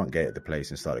front gate of the place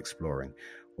and started exploring.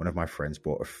 One of my friends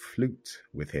brought a flute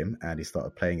with him and he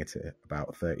started playing it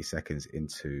about 30 seconds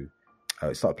into...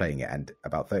 started playing it, and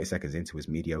about 30 seconds into his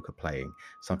mediocre playing,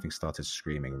 something started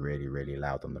screaming really, really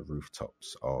loud on the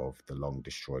rooftops of the long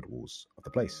destroyed walls of the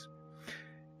place.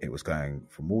 It was going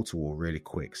from wall to wall really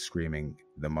quick, screaming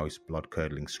the most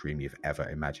blood-curdling scream you've ever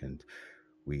imagined.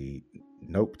 We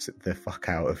noped the fuck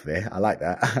out of there. I like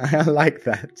that. I like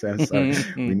that. So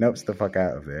we noped the fuck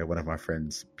out of there. One of my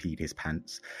friends peed his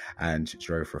pants and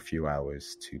drove for a few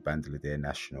hours to Bandelier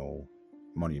National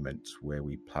Monument, where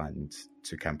we planned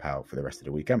to camp out for the rest of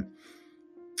the weekend.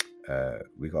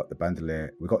 We got to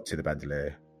the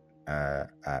Bandelier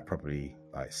at probably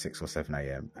like 6 or 7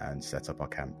 a.m. and set up our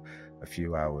camp. A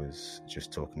few hours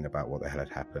just talking about what the hell had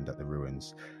happened at the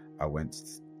ruins. I went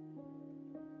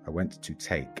to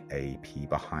take a pee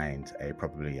behind a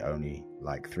probably only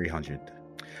like 300. I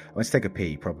went to take a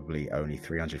pee probably only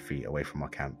 300 feet away from our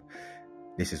camp.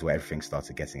 This is where everything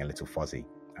started getting a little fuzzy.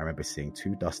 I remember seeing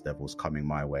 2 dust devils coming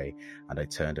my way, and I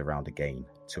turned around again.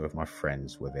 2 of my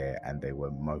friends were there, and they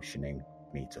were motioning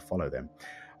me to follow them.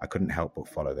 I couldn't help but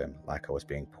follow them, like I was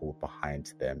being pulled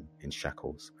behind them in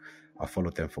shackles. I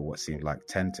followed them for what seemed like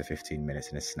 10 to 15 minutes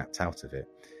and then snapped out of it.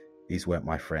 These weren't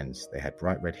my friends. They had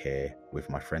bright red hair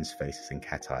with my friends' faces and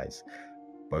cat eyes.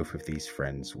 Both of these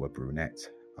friends were brunette.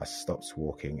 I stopped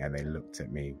walking, and they looked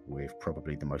at me with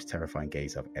probably the most terrifying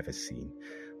gaze I've ever seen.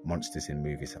 Monsters in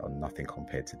movies are nothing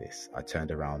compared to this. I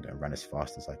turned around and ran as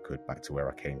fast as I could back to where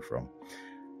I came from.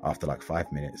 After like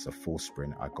 5 minutes of full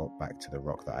sprint, I got back to the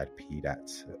rock that I'd peed at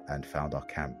and found our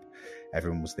camp.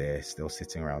 Everyone was there, still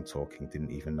sitting around talking, didn't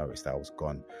even notice that I was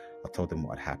gone. I told them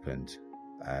what had happened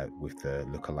with the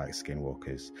lookalike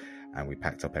skinwalkers, and we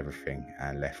packed up everything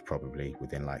and left probably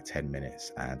within like 10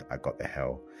 minutes, and I got the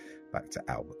hell back to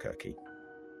Albuquerque.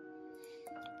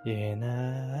 In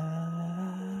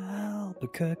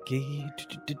Albuquerque.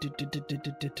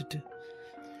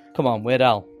 Come on, Weird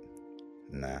Al.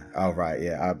 Nah. Oh, right,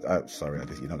 yeah. I'm sorry,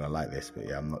 you're not going to like this, but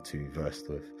yeah, I'm not too versed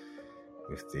with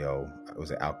the old...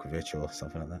 Was it Alkovich or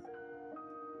something like that?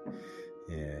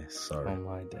 Yeah, sorry. Oh,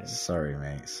 my days. Sorry,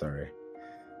 mate, sorry.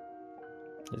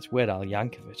 It's Weird Al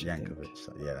Yankovic. Yankovic,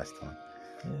 yeah, that's the one.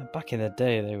 Yeah, back in the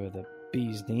day, they were the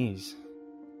bee's knees.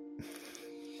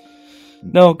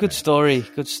 No, good story.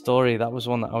 Good story. That was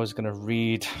one that I was going to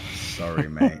read. Sorry,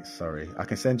 mate. Sorry. I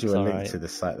can send you It's a all link right. to the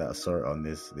site that I saw it on.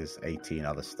 There's 18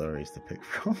 other stories to pick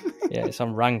from. Yeah, it's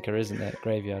on Ranker, isn't it?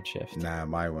 Graveyard Shift. Nah,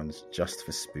 my one's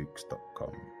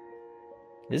justforspooks.com.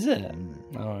 Is it?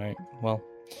 All right. Well,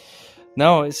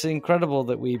 no, it's incredible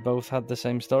that we both had the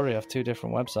same story off two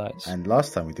different websites. And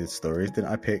last time we did stories,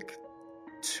 didn't I pick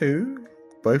two?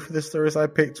 Both of the stories I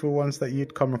picked were ones that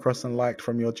you'd come across and liked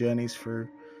from your journeys through.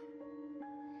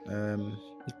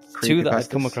 Two that I'd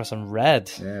come across and read.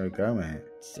 There we go, mate.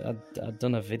 I'd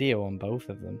done a video on both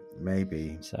of them.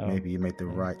 Maybe you made the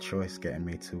right choice getting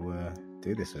me to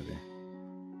do this with you.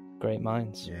 Great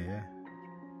minds. Yeah.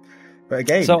 But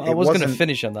again, so I was going to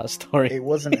finish on that story. It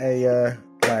wasn't a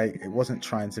it wasn't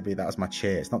trying to be that was my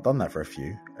chair. It's not done that for a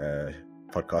few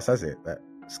podcasts, has it? That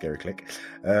scary click.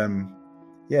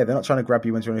 Yeah, they're not trying to grab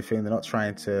you into anything. They're not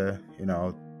trying to,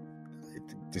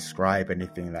 describe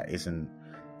anything that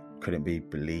couldn't be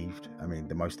believed. I mean,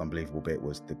 the most unbelievable bit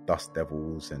was the dust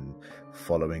devils and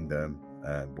following them.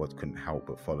 Couldn't help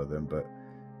but follow them. But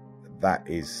that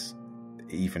is,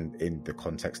 even in the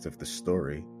context of the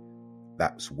story,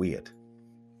 that's weird.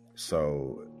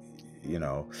 So,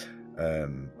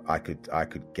 I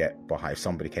could get behind. If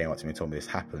somebody came up to me and told me this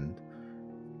happened,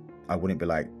 I wouldn't be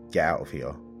like, get out of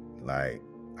here, like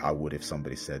I would if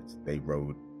somebody said they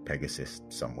rode Pegasus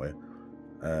somewhere.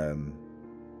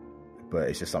 But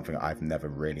it's just something I've never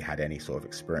really had any sort of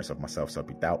experience of myself, so I'd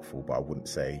be doubtful, but I wouldn't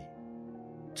say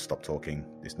stop talking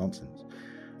this nonsense.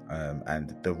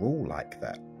 And they're all like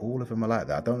that. All of them are like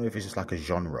that. I don't know if it's just like a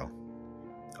genre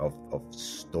of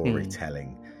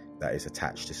storytelling that is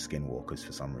attached to skinwalkers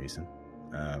for some reason.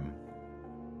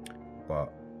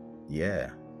 But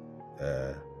yeah,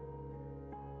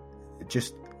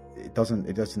 it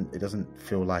doesn't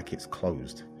feel like it's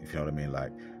closed, if you know what I mean.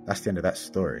 Like, that's the end of that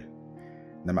story.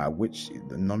 No matter which,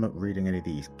 not reading any of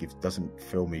these doesn't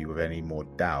fill me with any more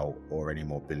doubt or any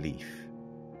more belief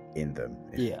in them.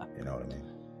 You know what I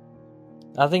mean.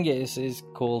 I think it is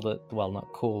cool that, well,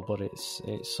 not cool, but it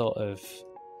sort of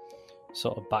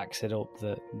backs it up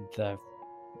that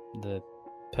the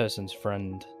person's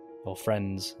friend or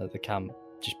friends at the camp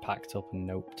just packed up and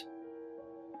noped.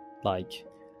 Like,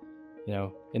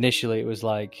 initially it was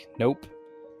like, nope.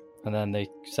 And then they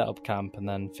set up camp, and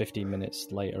then 15 minutes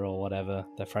later or whatever,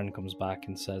 their friend comes back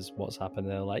and says, what's happened?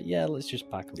 And they're like, yeah, let's just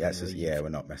pack up. We're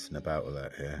not messing about with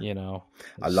that. Yeah.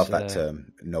 I love that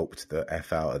term, noped the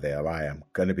F out of there. I am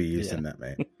going to be using that,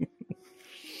 mate.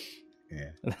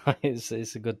 Yeah. It's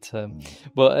a good term.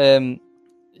 But, I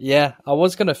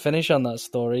was going to finish on that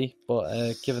story,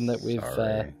 but given that we've...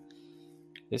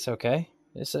 it's okay.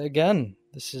 It's, again,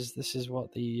 this is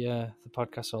what the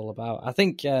podcast's all about. I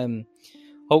think...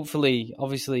 hopefully,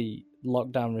 obviously,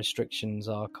 lockdown restrictions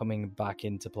are coming back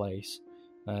into place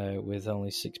with only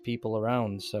 6 people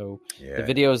around. So the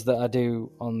videos that I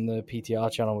do on the PTR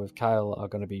channel with Kyle are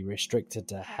going to be restricted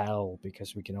to hell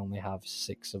because we can only have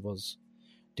 6 of us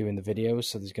doing the videos.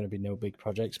 So there's going to be no big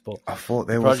projects. But I thought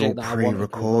they were all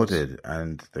pre-recorded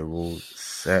and they're all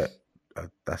set.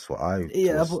 That's what I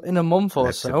but in a month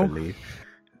or so.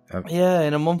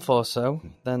 In a month or so,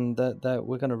 then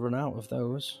we're going to run out of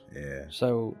those. Yeah.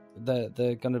 So they're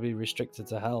going to be restricted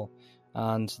to hell.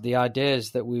 And the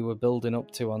ideas that we were building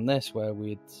up to on this,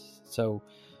 so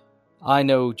I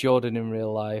know Jordan in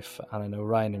real life and I know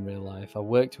Ryan in real life. I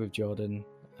worked with Jordan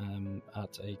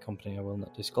at a company I will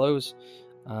not disclose,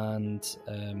 and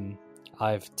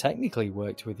I've technically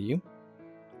worked with you.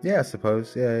 Yeah, I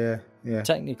suppose. Yeah.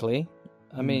 Technically.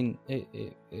 I mean,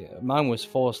 mine was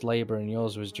forced labour and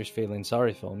yours was just feeling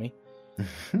sorry for me.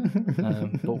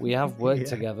 But we have worked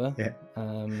together,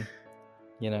 and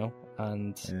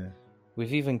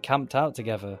we've even camped out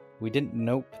together. We didn't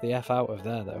nope the F out of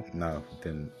there, though. No,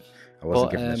 didn't. I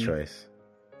wasn't given a choice.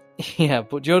 Yeah,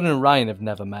 but Jordan and Ryan have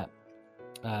never met.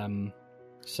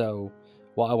 So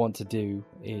what I want to do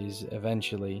is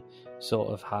eventually sort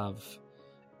of have...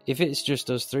 If it's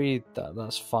just us 3,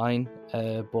 that's fine.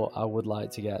 But I would like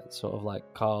to get sort of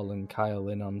like Carl and Kyle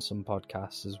in on some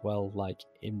podcasts as well, like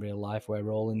in real life, where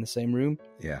we're all in the same room.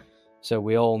 Yeah. So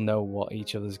we all know what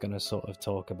each other's going to sort of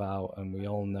talk about, and we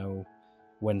all know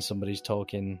when somebody's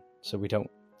talking, so we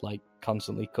don't like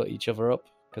constantly cut each other up.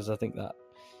 Because I think that,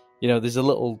 there's a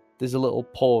little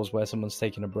pause where someone's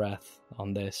taking a breath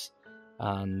on this,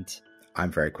 and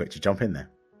I'm very quick to jump in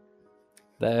there.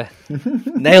 There,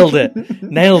 nailed it.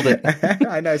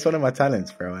 I know, it's one of my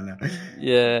talents, bro. I know.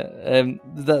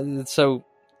 Yeah. So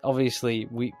obviously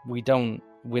we're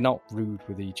not rude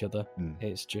with each other.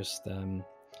 It's just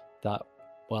that.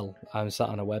 Well, I'm sat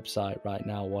on a website right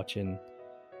now watching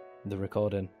the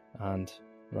recording, and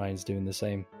Ryan's doing the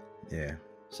same. Yeah.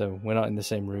 So we're not in the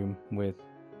same room, we're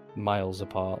miles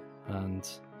apart. And,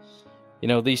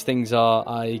 these things are,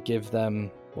 I give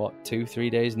them,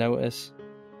 2-3 days notice?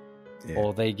 Yeah.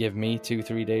 Or they give me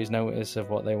 2-3 days notice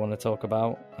of what they want to talk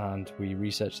about, and we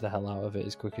research the hell out of it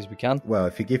as quick as we can. Well,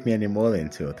 if you give me any more than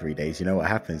 2 or 3 days, you know what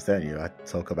happens, don't you? I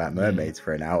talk about mermaids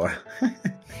for an hour.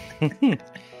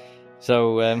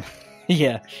 So,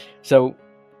 yeah. So,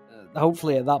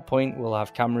 hopefully at that point we'll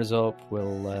have cameras up.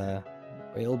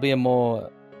 It'll be a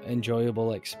more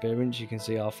enjoyable experience. You can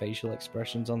see our facial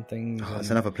expressions on things. Oh,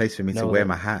 it's another place for me to wear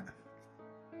my hat.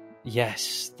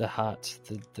 Yes, the hat,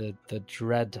 the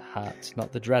dread hat,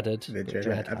 not the dreaded. The dread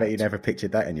hat. I bet you never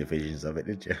pictured that in your visions of it,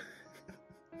 did you?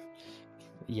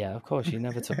 Yeah, of course. You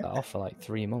never took that off for like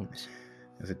 3 months.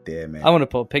 That's a dear, mate. I want to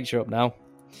put a picture up now.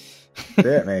 Do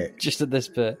it, mate. Just at this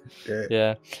bit.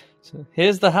 Yeah. So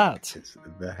here's the hat. It's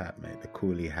the hat, mate. The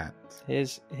coolie hat.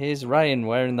 Here's Ryan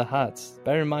wearing the hat.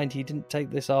 Bear in mind, he didn't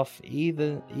take this off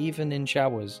even in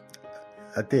showers.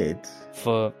 I did.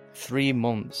 For 3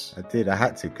 months. I did. I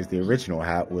had to, because the original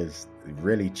hat was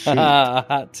really cheap. I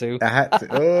had to.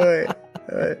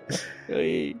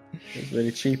 It was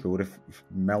really cheap. It would have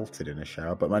melted in a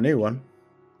shower. But my new one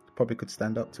probably could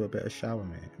stand up to a bit of shower,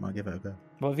 mate. Might give it a go.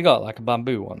 What have you got? Like a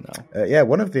bamboo one now? Yeah,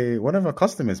 one of our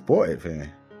customers bought it for me.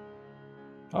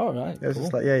 All right. It was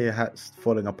just like, your hat's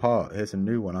falling apart. Here's a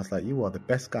new one. I was like, you are the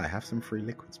best guy. Have some free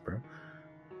liquids, bro.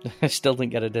 I still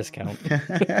didn't get a discount.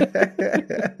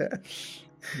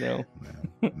 No.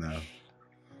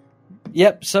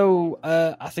 Yep, so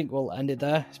I think we'll end it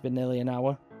there. It's been nearly an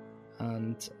hour.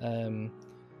 And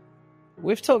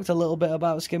we've talked a little bit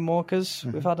about Skinwalkers.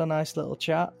 We've had a nice little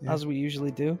chat, as we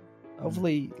usually do.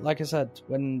 Hopefully, like I said,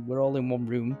 when we're all in one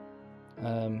room,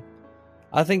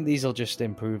 I think these will just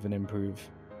improve and improve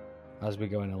as we're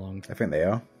going along. I think they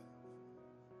are.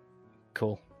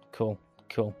 Cool. Cool.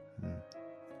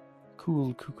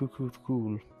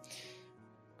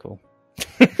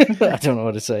 I don't know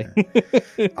what to say.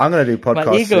 I'm going to do podcasts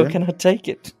My ego soon. cannot take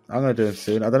it. I'm going to do them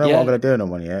soon. I don't know what I'm going to do in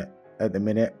them yet. At the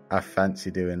minute, I fancy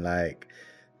doing like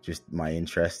just my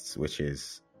interests, which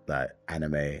is like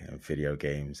anime and video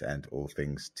games and all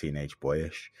things teenage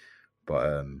boyish.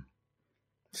 But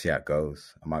see how it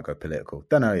goes. I might go political.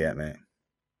 Don't know yet, mate.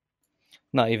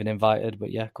 Not even invited, but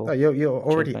yeah, cool. Oh, you're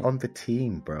already on the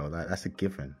team, bro. Like, that's a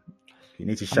given. You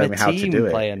need to show me how to do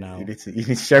it. Player now. You need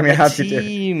to show me how to do it.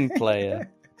 Team player.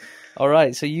 All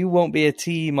right, so you won't be a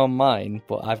team on mine,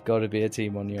 but I've got to be a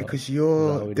team on yours. Because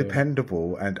you're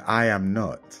dependable and I am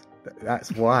not. That's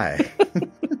why.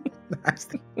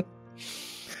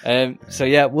 So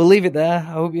yeah, we'll leave it there. I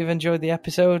hope you've enjoyed the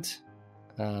episode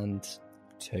and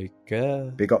take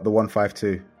care. Big up the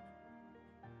 152.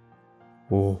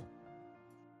 Oh.